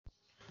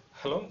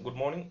Hello, good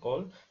morning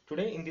all.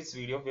 Today in this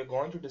video we are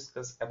going to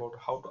discuss about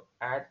how to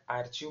add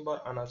archive or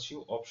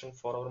unarchive option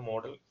for our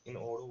model in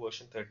Odoo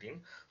version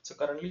 13. So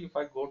currently if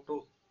I go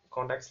to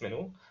contacts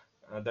menu,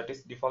 that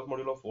is default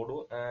module of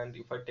Odoo, and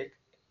if I take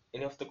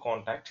any of the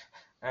contact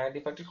and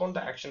if I click on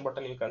the action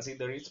button, you can see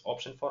there is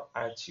option for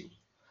archive.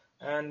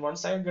 And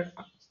once I get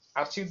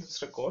archive this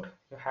record,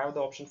 you have the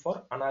option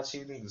for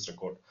unarchiving this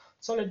record.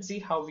 So let's see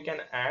how we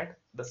can add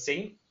the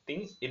same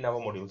thing in our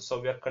module.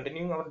 So we are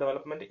continuing our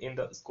development in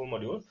the school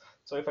module.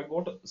 So if I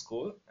go to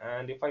school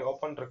and if I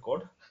open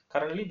record,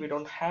 currently we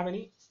don't have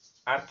any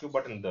archive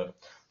button there.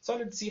 So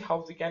let's see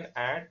how we can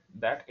add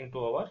that into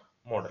our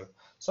model.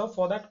 So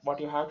for that, what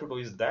you have to do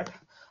is that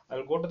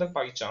I'll go to the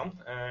PyCharm,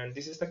 and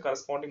this is the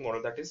corresponding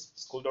model, that is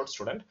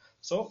school.student.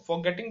 So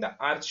for getting the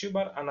archive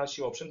or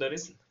unarchive option, there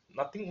is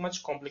nothing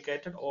much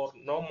complicated or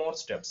no more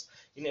steps.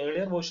 In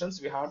earlier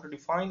versions we have to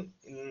define,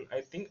 in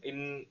I think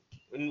in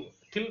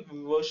till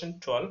version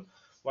 12,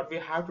 what we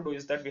have to do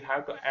is that we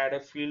have to add a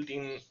field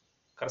in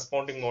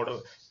corresponding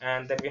model,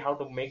 and then we have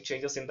to make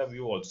changes in the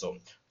view also.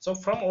 So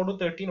from Odoo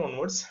 13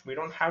 onwards we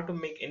don't have to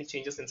make any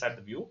changes inside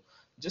the view,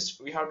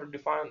 just we have to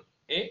define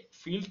a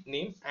field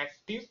name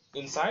active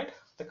inside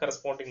the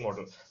corresponding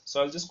model.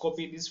 So I'll just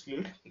copy this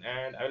field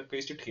and I will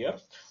paste it here.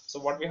 So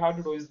what we have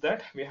to do is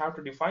that we have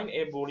to define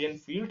a boolean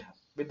field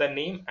with the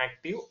name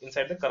active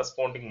inside the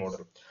corresponding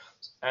model,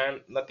 and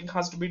nothing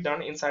has to be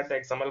done inside the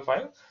XML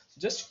file.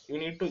 Just you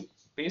need to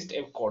paste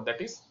a code,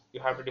 that is you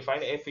have to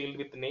define a field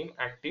with name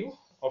active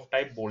of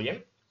type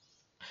boolean,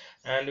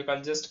 and you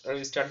can just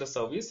restart the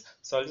service.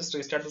 So I'll just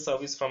restart the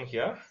service from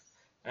here,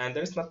 and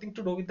there is nothing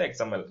to do with the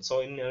XML.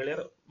 So in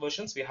earlier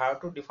versions we have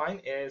to define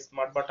a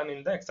smart button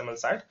in the XML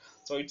side,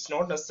 so it's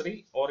not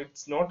necessary or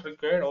it's not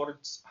required or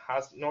it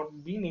has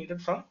not been needed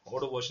from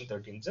Odoo version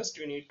 13. Just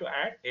you need to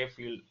add a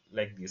field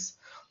like this.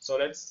 So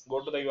let's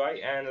go to the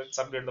UI and let's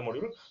upgrade the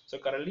module. So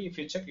currently if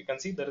you check, you can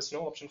see there is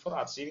no option for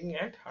archiving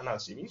and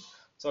unarchiving.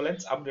 So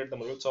let's upgrade the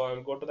module. So I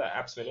will go to the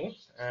apps menu,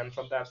 and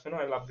from the apps menu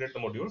I will upgrade the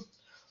module.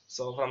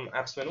 So from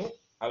apps menu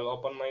I'll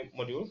open my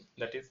module,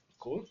 that is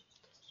cool.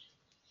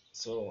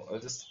 So I'll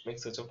just make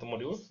search of the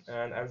module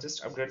and I'll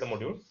just upgrade the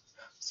module.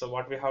 So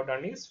what we have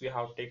done is we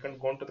have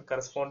gone to the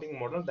corresponding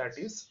model, that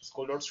is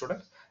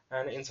school.student,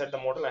 and inside the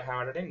model I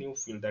have added a new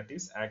field, that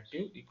is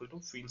active equal to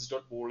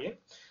fields.boolean,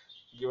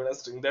 given a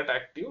string that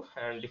active,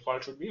 and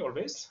default should be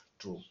always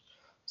true.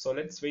 So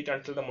let's wait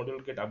until the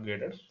module get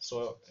upgraded.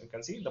 So you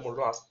can see the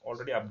module has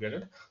already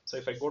upgraded. So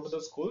if I go to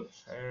the school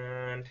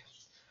and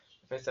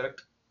if I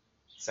select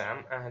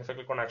Sam and if I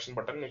click on action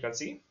button, you can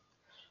see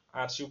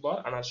archive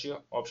bar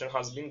unarchive option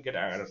has been get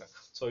added.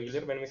 So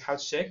earlier when we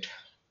have checked,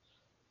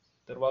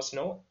 there was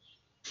no.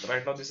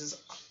 Right now this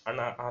is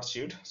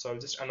unarchived, so I'll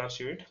just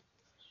unarchive it.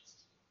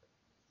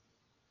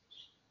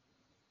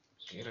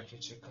 Okay, let me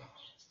check.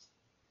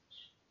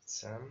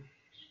 Sam.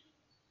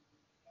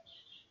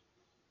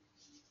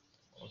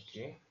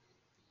 Okay,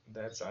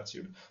 that's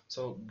archived.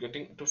 So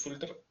getting to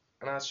filter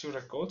unarchived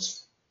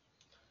records,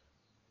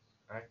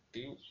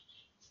 active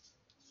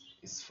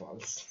is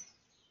false.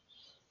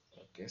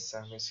 Okay,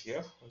 Sam is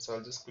here, so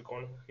I'll just click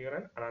on here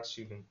and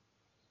unarchive him.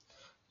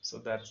 So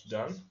that's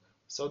done.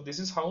 So this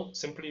is how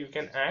simply you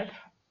can add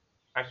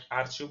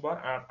archive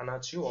bar and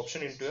unarchive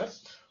option into your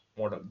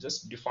model.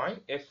 Just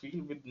define a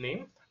field with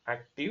name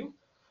active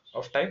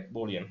of type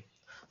boolean.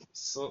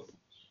 So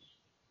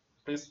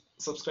please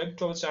subscribe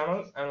to our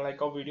channel and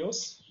like our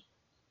videos.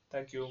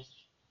 Thank you.